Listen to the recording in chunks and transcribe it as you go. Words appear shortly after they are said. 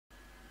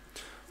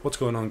What's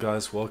going on,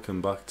 guys?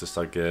 Welcome back to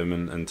Stag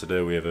Gaming, and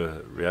today we have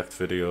a react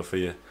video for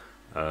you.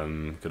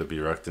 Gonna be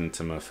reacting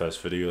to my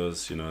first videos,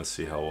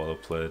 see how well I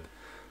played,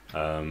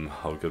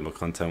 how good my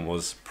content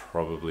was.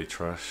 Probably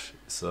trash.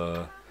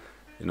 So,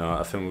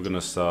 I think we're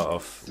gonna start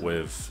off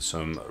with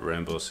some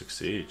Rainbow Six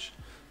Siege.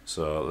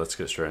 So let's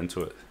get straight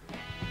into it.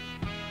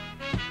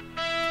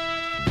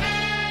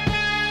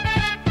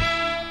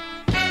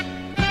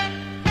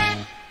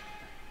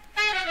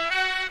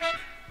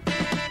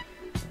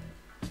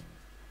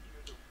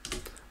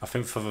 I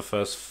think for the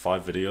first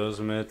 5 videos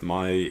I made,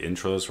 my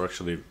intros were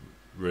actually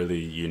really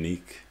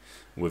unique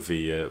with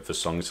the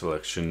song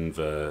selection,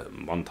 the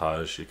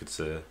montage, you could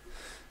say.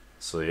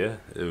 So yeah,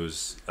 it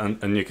was,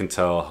 and you can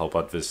tell how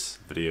bad this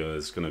video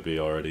is going to be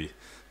already,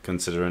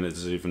 considering it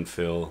doesn't even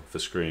fill the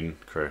screen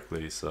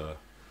correctly. So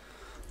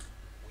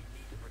We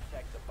need to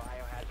protect the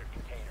biohazard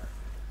container.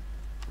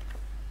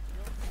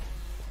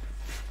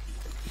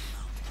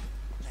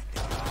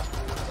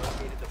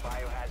 Located the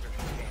biohazard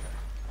container.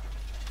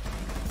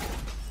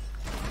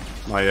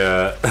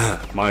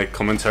 my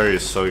commentary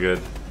is so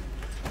good.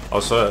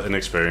 Also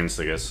inexperienced,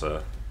 I guess.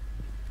 Got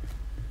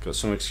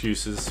some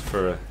excuses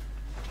for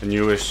a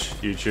newish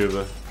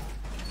YouTuber.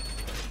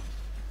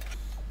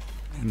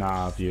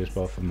 Nah, I've used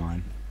both of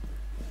mine.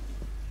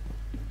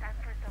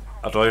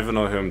 I don't even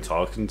know who I'm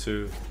talking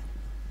to.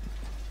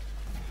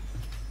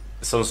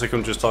 It sounds like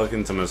I'm just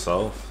talking to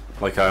myself,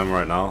 like I am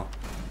right now.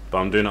 But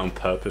I'm doing it on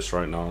purpose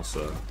right now,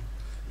 so.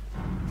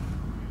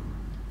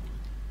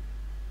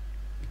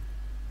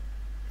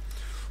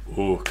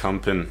 Ooh,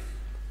 camping.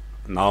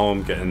 Now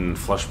I'm getting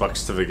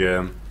flashbacks to the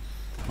game.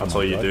 That's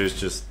all you do is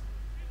just...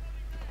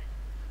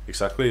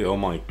 Exactly, oh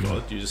my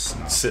god, you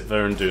just sit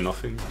there and do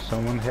nothing.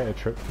 Someone hit a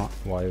trip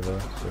wire, so...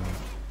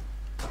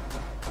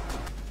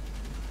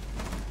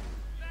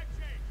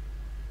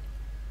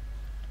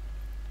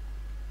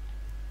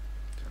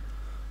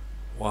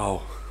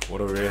 Wow,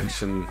 what a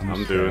reaction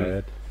I'm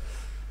doing.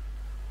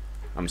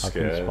 I'm I've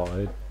scared. been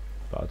spotted,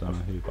 but I don't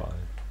know who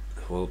spotted.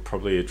 Well,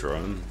 probably a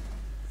drone.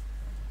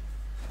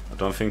 I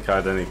don't think I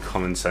had any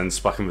common sense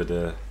back in the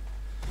day.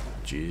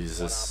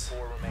 Jesus.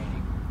 4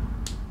 remaining.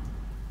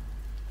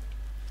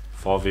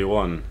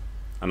 4v1,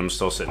 and I'm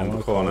still sitting I in the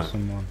wanna call corner.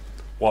 someone.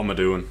 What am I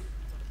doing?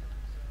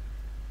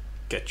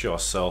 Get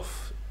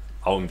yourself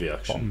out in the Bottom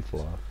action.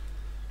 floor.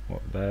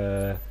 What,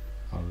 there?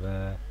 Oh,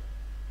 there.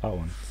 That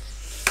one.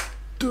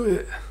 Do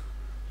it.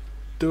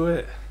 Do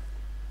it.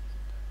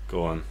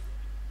 Go on.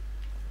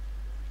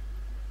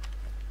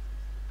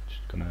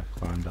 Just gonna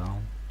climb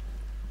down.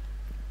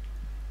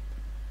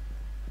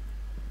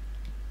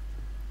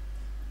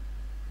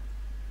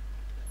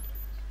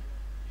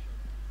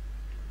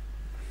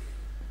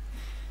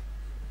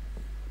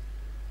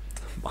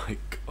 My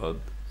god.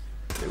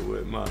 Do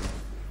it, man.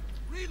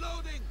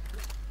 Reloading.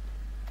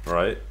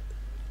 Right.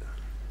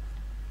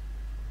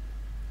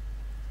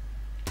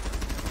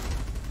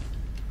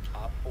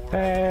 Op 4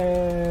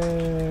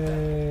 Hey!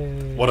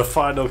 What a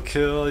final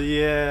kill,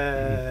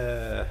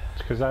 yeah.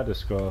 It's because I had to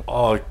score.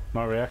 Oh,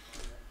 Not react.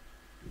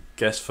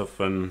 guess for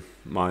fun,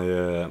 my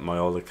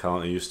old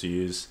account I used to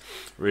use.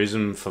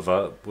 Reason for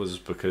that was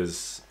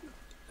because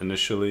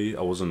initially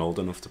I wasn't old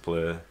enough to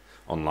play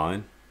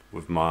online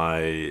with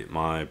my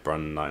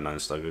brand 99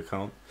 Stag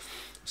account,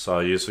 so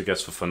I used the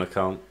guess for fun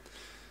account,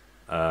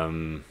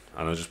 and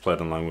I just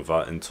played online with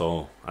that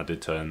until I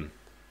did turn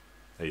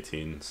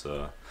 18.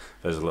 So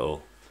there's a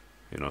little,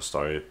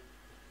 story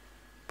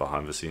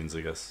behind the scenes,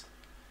 I guess.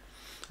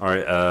 All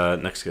right,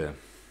 next game.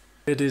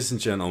 Ladies and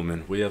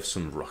gentlemen, we have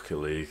some Rocket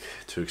League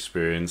to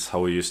experience,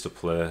 how we used to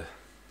play,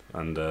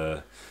 and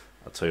I'll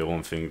tell you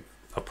one thing,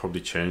 I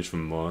probably changed the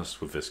most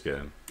with this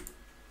game.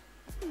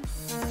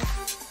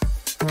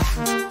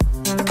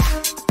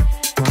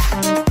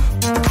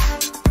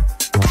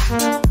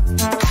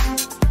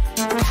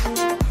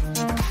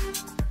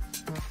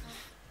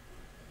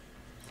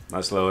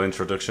 Nice little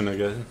introduction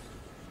again.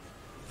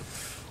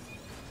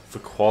 The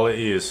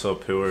quality is so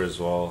poor as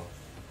well.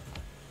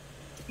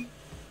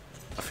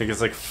 I think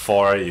it's like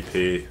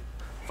 480p.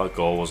 That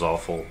goal was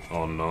awful.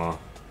 Oh no.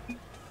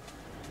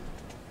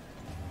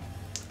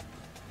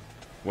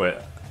 Wait.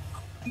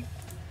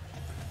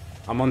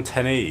 I'm on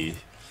 1080.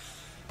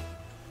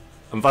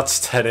 And that's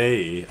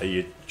 1080. Are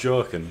you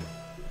joking?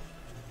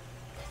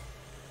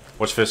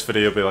 Watch this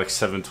video be like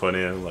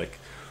 720. I'm like,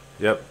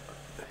 yep,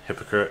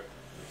 hypocrite.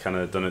 Kind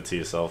of done it to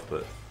yourself,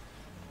 but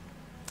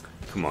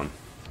come on.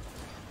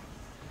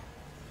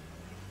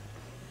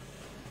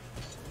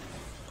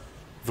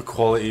 The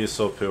quality is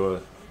so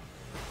poor.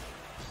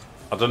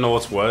 I don't know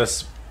what's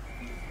worse,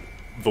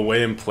 the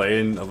way I'm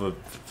playing of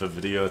the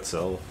video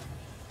itself.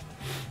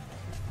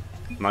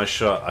 Nice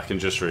shot, I can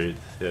just read,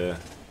 yeah.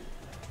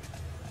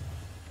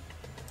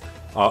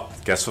 Oh,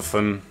 guess for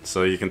fun,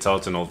 so you can tell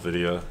it's an old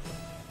video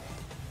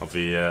of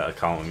the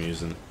account I'm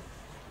using.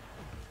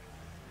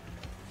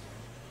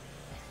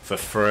 The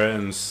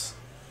frames,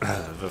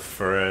 the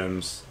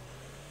frames.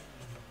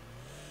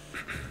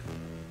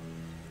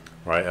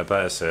 Right, I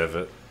better save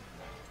it.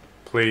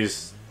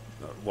 Please,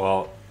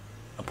 well,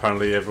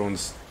 apparently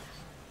everyone's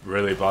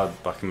really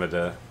bad back in the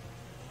day.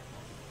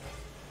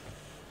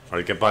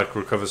 Alright, get back,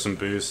 recover some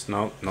boost.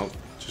 No, no,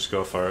 just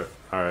go for it.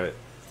 Alright.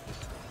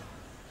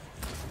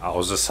 I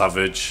was a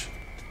savage.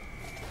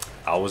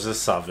 I was a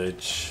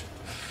savage.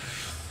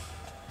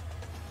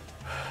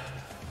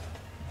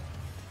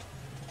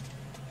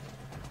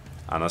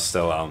 And I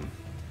still am.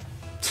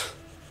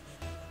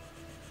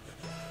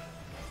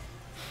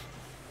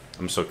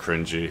 I'm so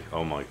cringy.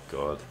 Oh my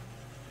god.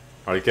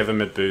 Alright, give him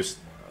mid boost.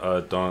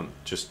 Don't.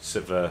 Just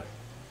sit there.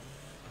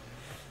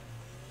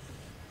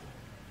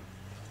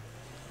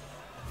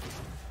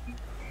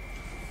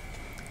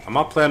 Am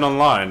I playing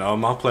online or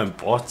am I playing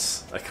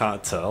bots? I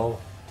can't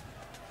tell.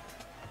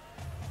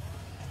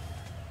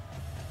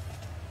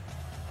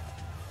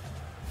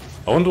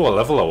 I wonder what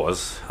level I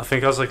was. I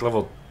think I was like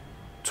level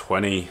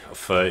 20 or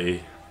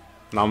 30.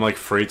 Now I'm like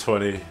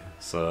 320,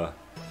 so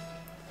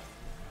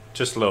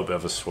just a little bit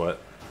of a sweat.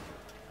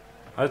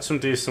 I had some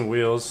decent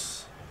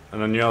wheels,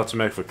 and I knew how to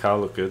make the car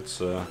look good,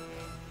 so...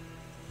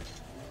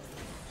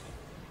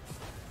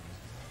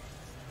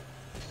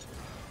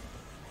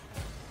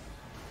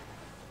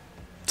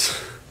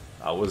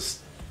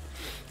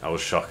 I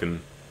was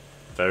shocking.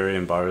 Very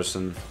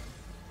embarrassing.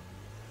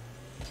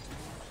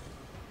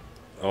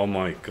 Oh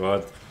my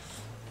god.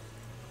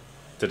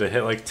 Did it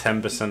hit like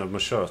 10% of my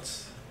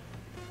shots?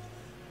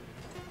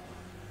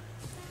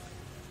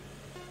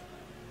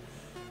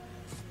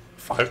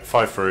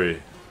 Five three.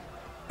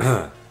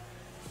 Right,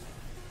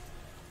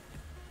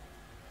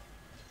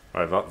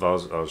 that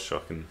was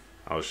shocking.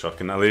 I was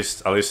shocking. At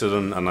least I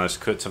done a nice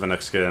cut to the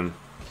next game.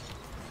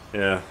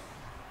 Yeah.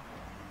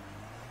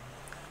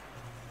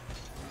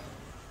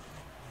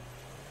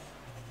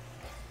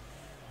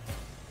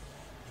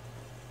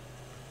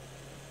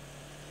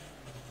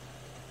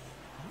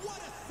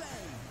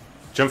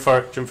 Jump for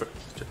it, jump for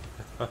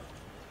it.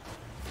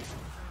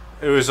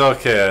 It was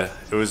okay.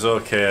 It was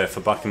okay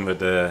for back in the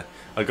day.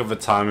 I got the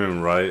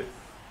timing right.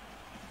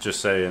 Just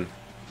saying.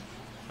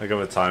 I got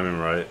the timing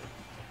right.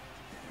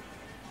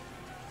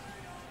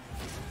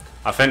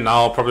 I think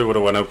now I probably would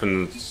have went up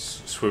and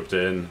swooped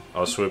it in.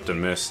 Or swooped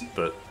and missed,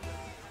 but...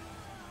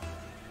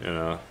 You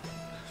know.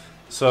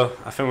 So,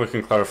 I think we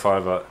can clarify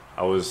that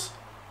I was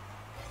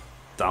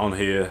down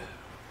here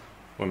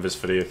when this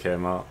video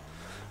came out.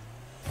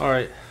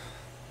 Alright.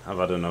 I've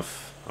had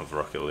enough of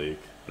Rocket League.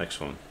 Next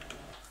one.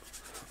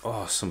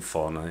 Oh, some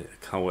Fortnite.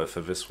 I can't wait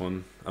for this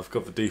one. I've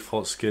got the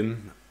default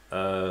skin.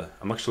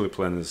 I'm actually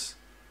playing as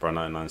Brand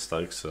 99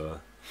 Stag,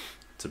 so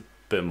it's a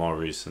bit more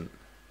recent.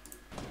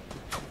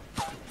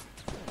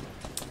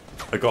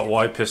 I got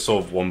white pistol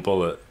with 1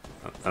 bullet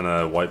and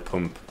a white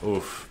pump.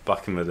 Oof,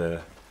 back in the day.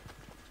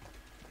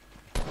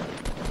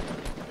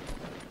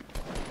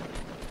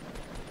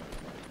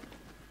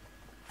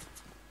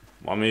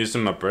 Well, I'm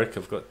using my brick.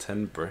 I've got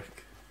 10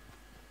 brick.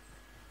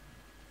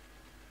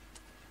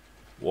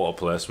 What a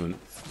placement.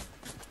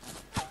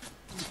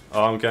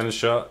 Oh, I'm getting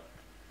shot.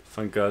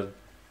 Thank God.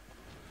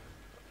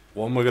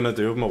 What am I gonna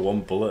do with my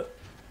 1 bullet?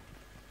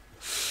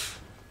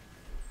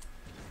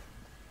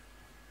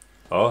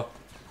 Oh.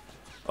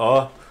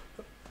 Oh.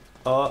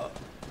 Oh.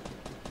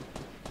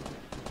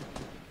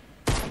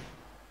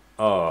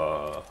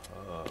 Oh.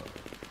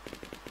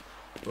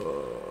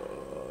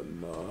 Oh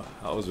no.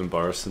 That was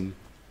embarrassing.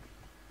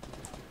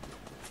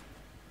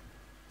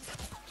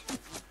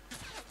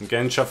 I'm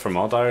getting shot from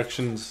all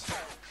directions.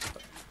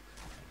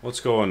 What's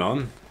going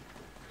on?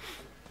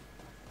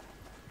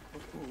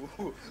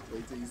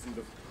 Wait till you see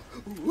the...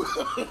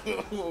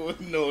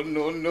 No,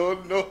 no, no,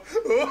 no.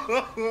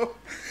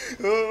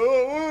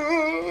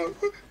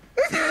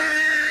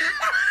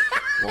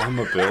 What am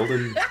I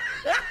building?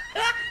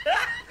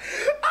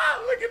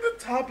 Ah, look at the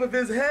top of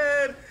his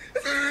head.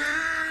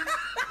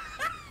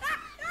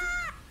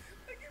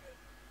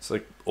 It's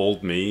like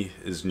old me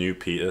is new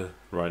Peter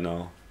right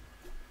now.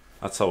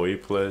 That's how he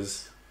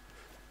plays.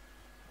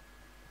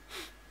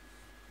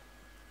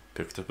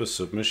 Picked up a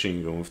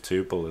submachine gun with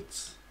 2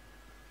 bullets.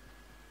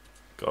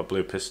 Got a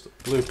blue pistol.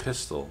 Blue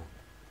pistol?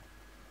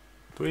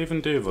 Do we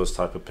even do those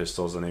type of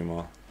pistols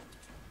anymore?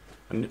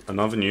 And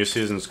another new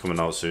season's coming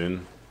out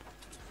soon.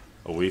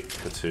 A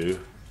week or 2.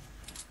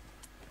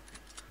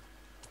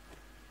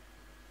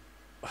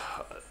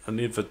 I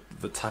need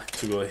the tac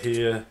to go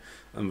here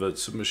and the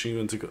submachine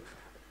gun to go...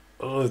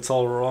 Oh, it's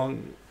all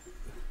wrong.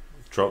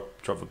 Drop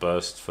the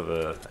burst for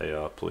the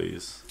AR,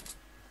 please.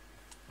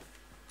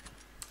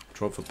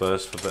 Drop the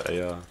burst for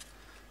the AR.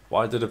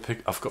 Why did I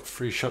pick... I've got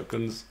 3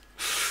 shotguns.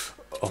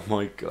 Oh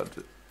my god.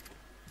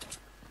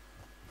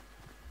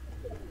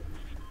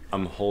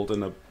 I'm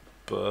holding a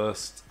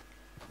burst.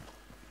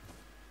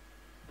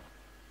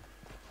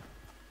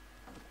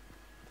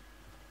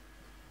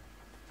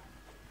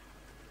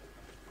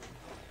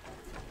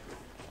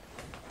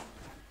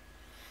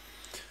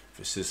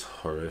 This is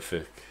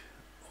horrific.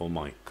 Oh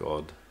my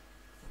god.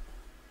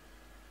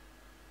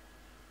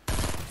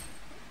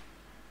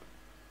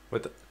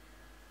 Wait,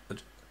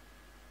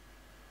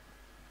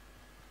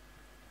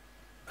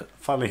 I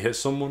finally hit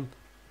someone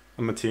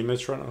and my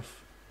teammates ran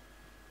off.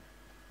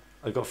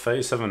 I got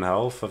 37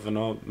 health, I've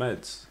no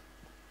meds.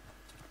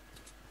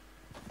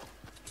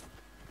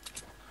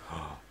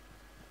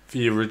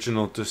 The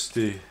original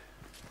Dusty.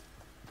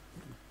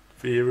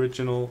 The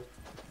original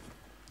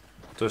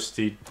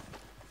Dusty.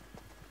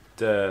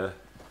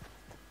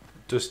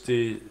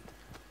 Dusty.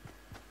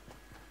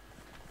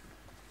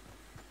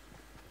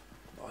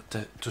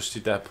 Dusty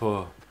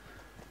Depot.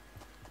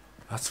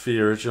 That's the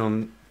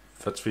original.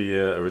 That's the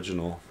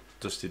original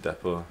Dusty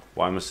Depot.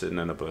 Why am I sitting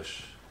in a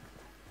bush?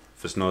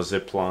 There's no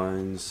zip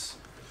lines.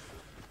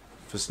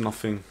 There's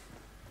nothing.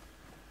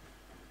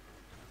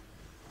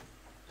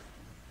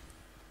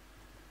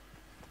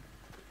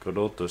 Good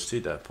old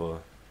Dusty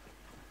Depot.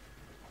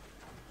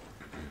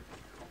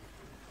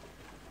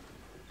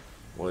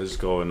 What is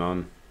going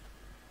on?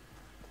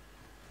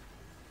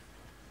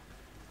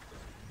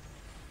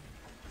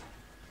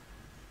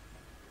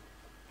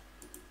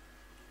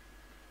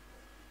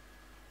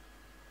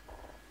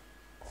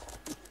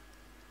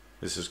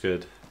 This is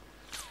good.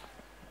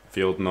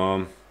 Field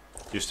Gnome.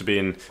 Used to be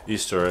an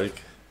Easter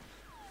egg.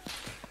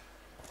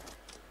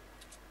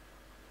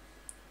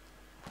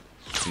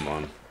 Come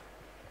on.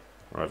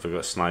 Right, I've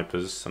got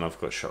snipers and I've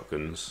got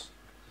shotguns.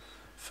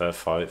 Fair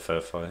fight,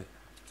 fair fight.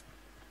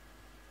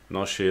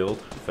 No shield,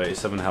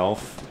 37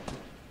 health.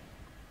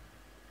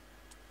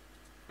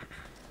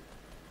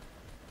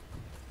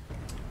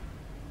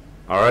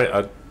 Alright,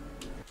 I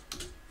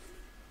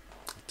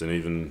didn't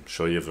even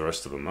show you the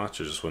rest of the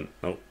match, I just went,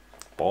 nope,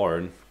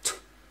 boring.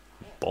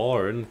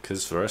 Boring,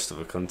 because the rest of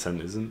the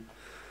content isn't.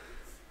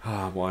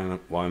 Why am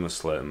I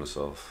slating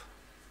myself?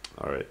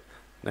 Alright,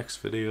 next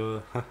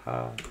video,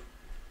 haha.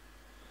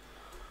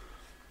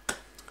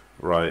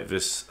 Right,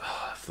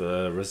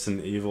 the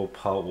Resident Evil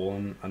Part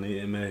 1, I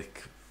need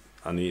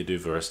to do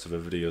the rest of the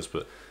videos,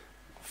 but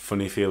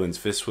funny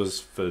feelings, this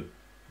was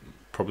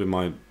probably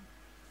my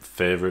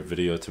favourite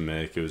video to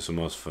make. It was the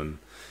most fun.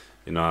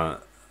 You know,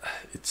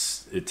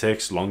 it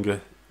takes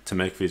longer to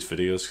make these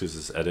videos because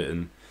it's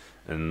editing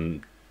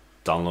and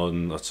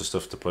downloading lots of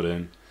stuff to put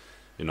in,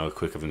 you know,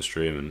 quicker than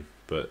streaming,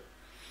 but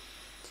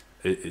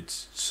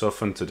it's so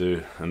fun to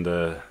do, and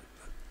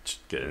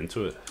just get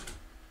into it.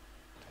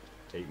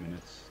 8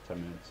 minutes,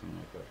 10 minutes, something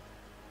like that.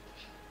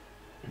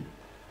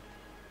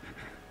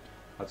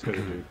 That's good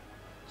to do.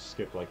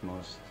 Skip like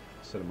most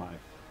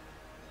cinematic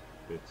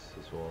bits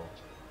as well.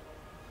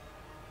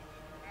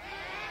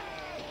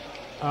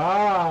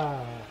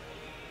 Ah!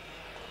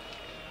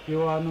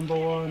 You are number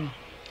one.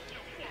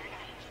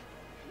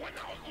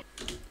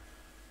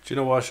 Do you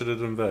know what I should have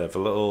done there? The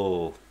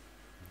little,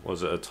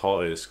 was it a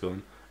tortoise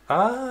going,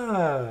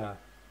 ah,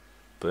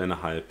 but in a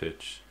higher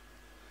pitch.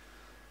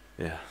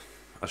 Yeah,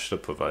 I should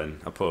have put that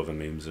in. I put other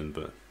memes in,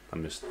 but I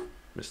missed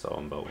that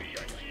one belt.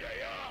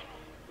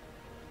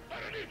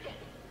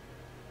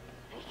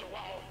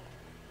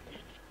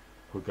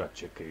 Who got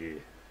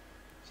Chicky?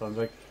 Sounds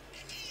like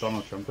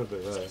Donald Trump a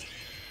bit there.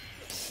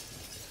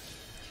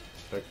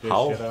 Check this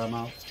How? shit out of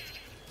mouth.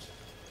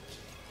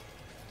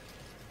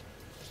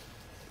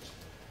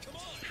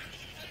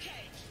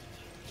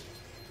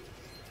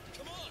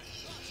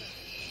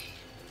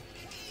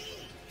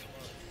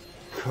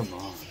 Come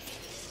on.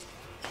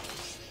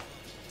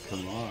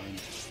 Come on.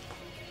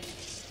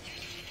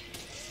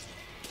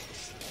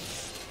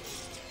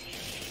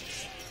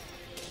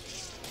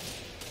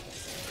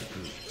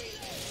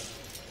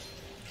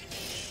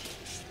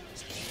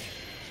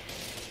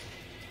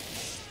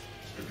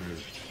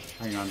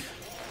 Hang on.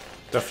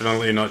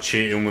 Definitely not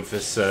cheating with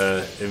this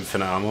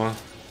infinite ammo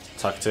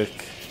tactic.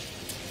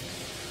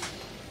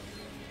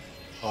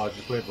 Oh, I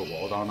just leave the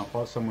wall down. I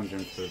thought someone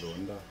jumped through the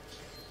window.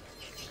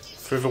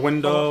 Through the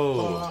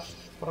window!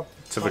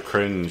 To the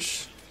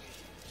cringe.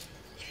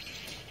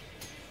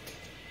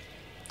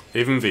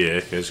 Even the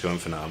AK is going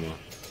for ammo.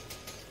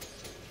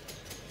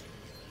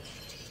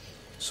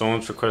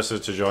 Someone's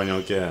requested to join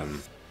your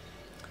game.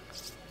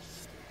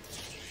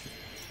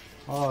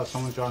 Oh,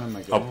 someone's joining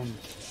my game. Oh,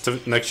 to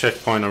the next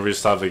checkpoint and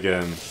restart the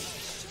game.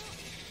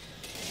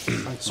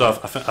 So I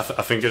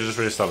think I just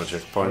restart the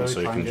checkpoint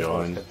so you can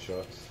join.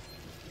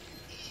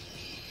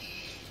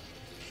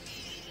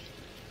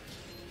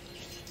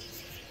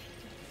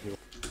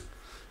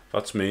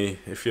 That's me.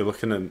 If you're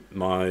looking at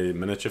my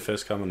miniature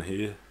face cam on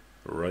here,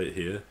 right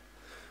here,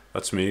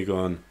 that's me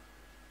going,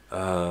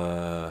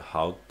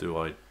 how do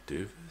I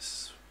do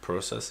this?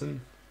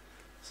 Processing?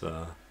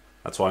 So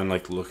that's why I'm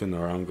like looking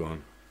around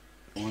going.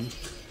 One.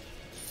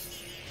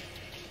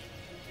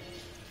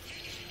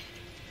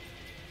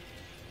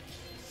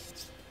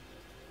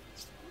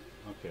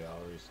 Okay,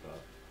 I'll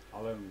restart.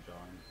 I'll let him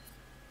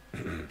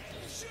join.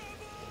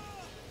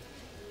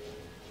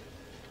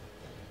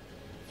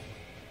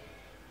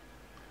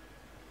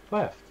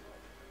 Left.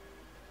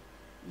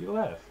 You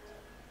left.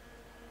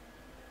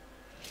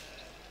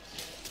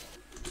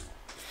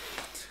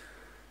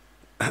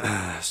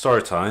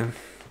 Story time.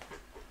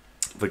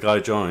 The guy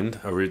joined,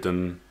 I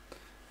redone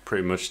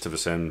pretty much to the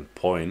same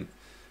point,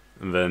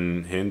 and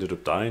then he ended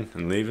up dying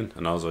and leaving,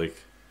 and I was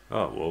like,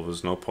 oh, well,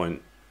 there's no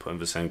point putting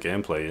the same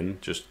gameplay in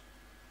just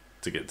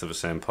to get to the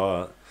same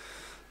part.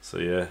 So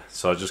yeah,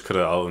 so I just cut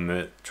it out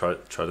and try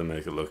to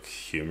make it look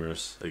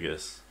humorous, I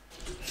guess.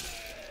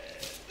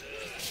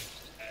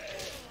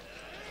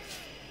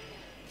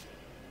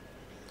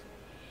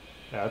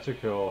 Yeah, that's a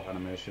cool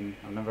animation.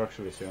 I've never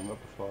actually seen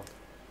that before.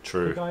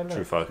 True, The guy true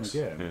left facts.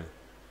 in the game. Yeah.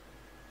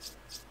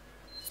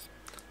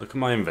 Look at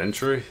my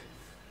inventory.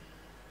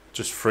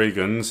 Just 3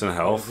 guns and Is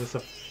health. this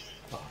a...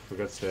 Oh, for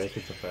God's sake,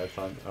 it's a third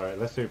time. Alright,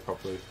 let's do it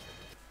properly.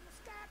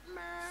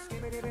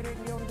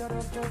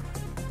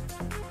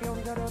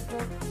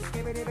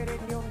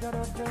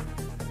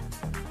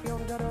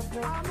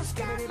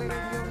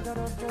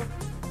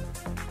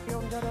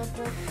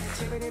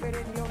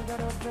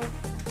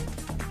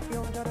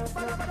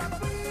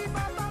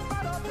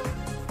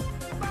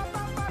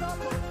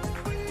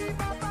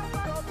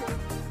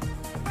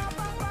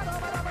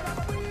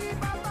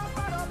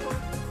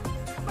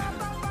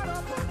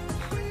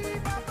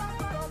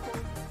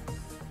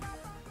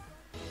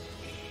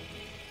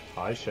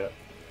 Hi, Shep.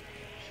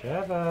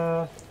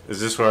 Shiva. Is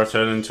this where I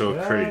turn into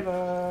a creep?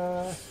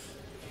 Shiva.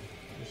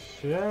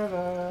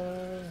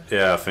 Shiva.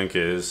 Yeah, I think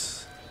it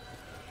is.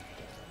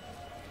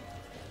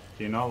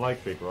 Do you not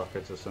like big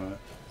rockets or something?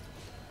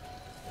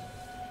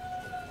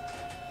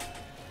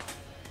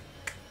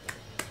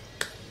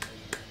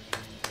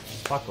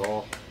 Fuck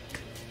off.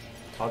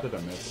 How did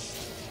I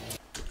miss?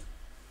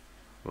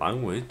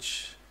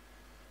 Language?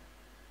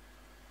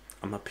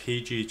 I'm a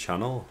PG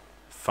channel.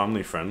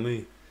 Family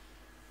friendly.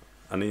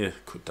 I need to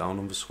cut down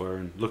on the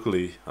swearing.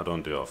 Luckily, I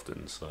don't do it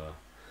often, so...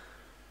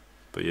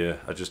 But yeah,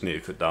 I just need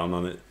to cut down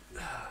on it.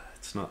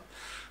 It's not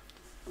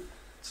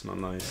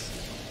nice.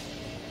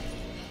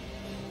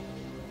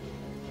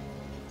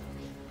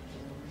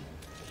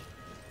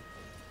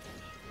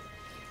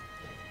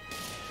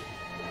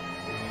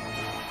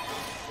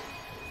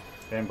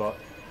 Aimbot.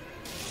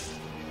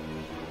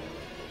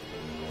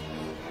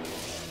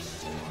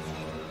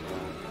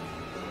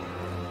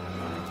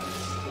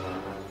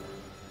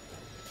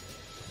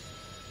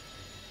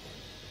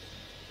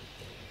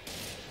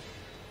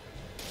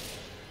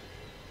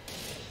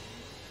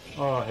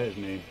 Oh, hit his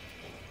knee.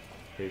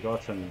 He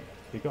got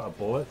a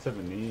bullet to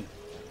the knee.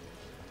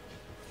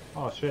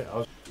 Oh shit, I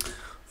was...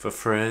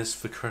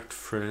 The correct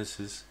phrase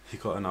is, he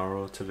got an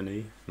arrow to the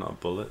knee, not a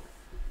bullet.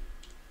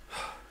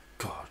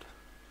 God.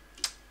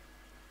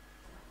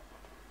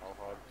 How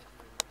hard?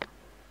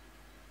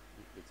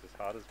 It's as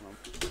hard as mum.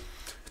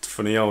 It's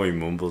funny how he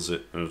mumbles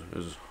it,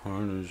 as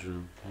hard as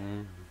you...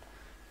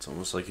 It's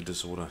almost like he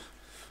just wanna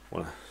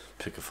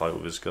pick a fight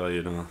with this guy,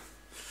 you know.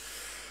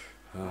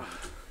 Well,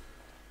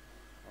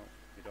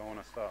 you don't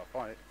want to start a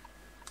fight.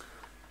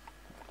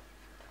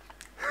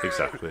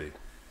 Exactly.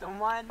 Don't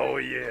mind Oh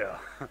yeah!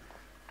 I'm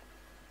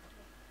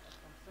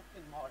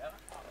fucking mod out.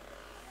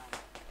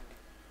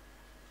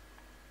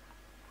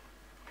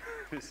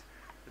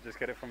 Just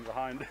get it from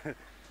behind.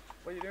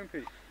 What are you doing,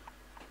 Pete?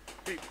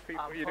 Pete,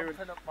 what are you doing? I'm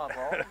pumping up my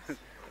balls.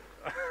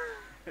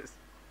 You're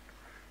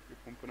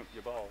pumping up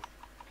your balls.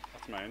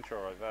 That's my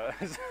intro right there.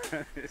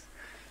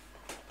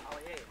 Oh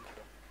yeah.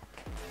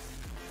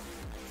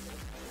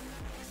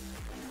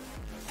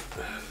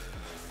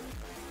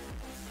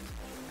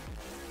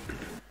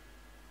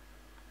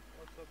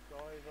 What's up,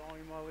 guys?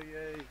 I'm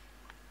Ollie.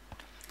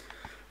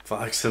 The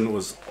accent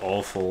was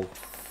awful.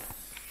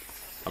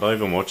 I don't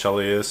even watch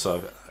Ali,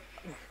 so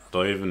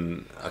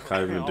I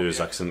can't even do his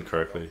accent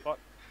correctly. Fuck.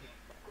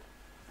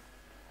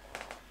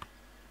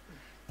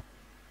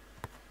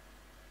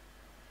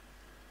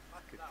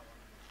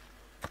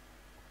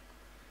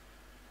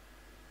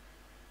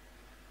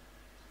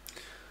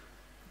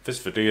 This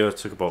video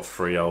took about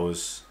 3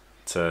 hours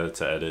to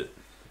edit.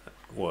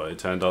 What, it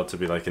turned out to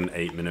be like an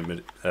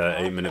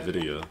 8-minute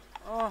video.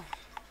 Oh.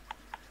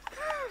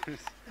 You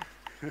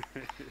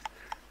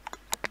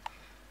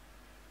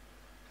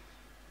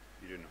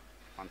did a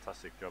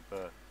fantastic job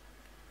there.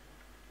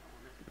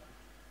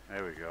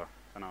 There we go.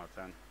 10 out of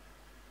 10.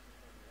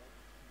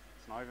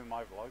 It's not even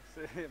my vlogs.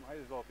 It might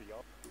as well be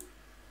yours.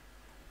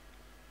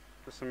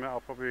 For some,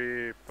 I'll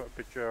probably put a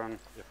picture on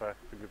if I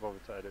can be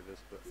bothered to edit this.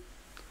 But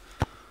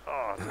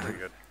oh, that's pretty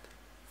good.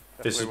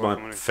 This is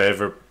Definitely my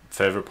worth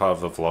favorite part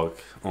of the vlog,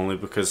 only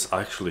because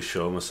I actually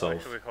show money. I myself.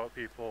 actually hope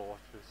people watch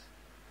this.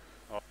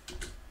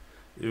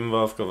 Even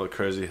though I've got that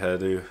crazy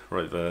hairdo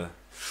right there,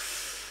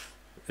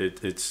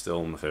 it's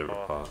still my favorite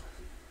Oh. part.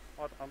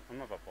 I'm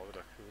not that bothered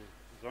actually.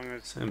 As long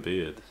as Same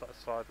beard. I'm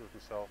satisfied with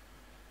myself,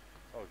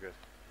 it's all good.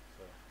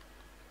 So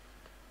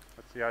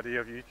that's the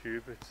idea of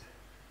YouTube. It's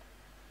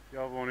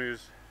you're the one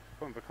who's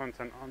putting the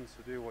content on,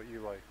 so do what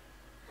you like.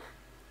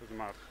 Doesn't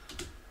matter.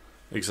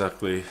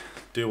 Exactly.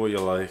 Do what you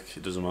like.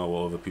 It doesn't matter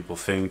what other people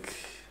think.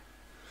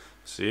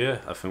 So yeah,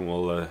 I think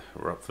we'll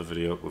wrap the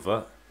video up with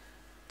that.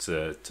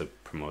 It's a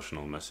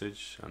promotional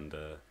message, and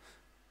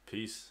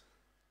peace.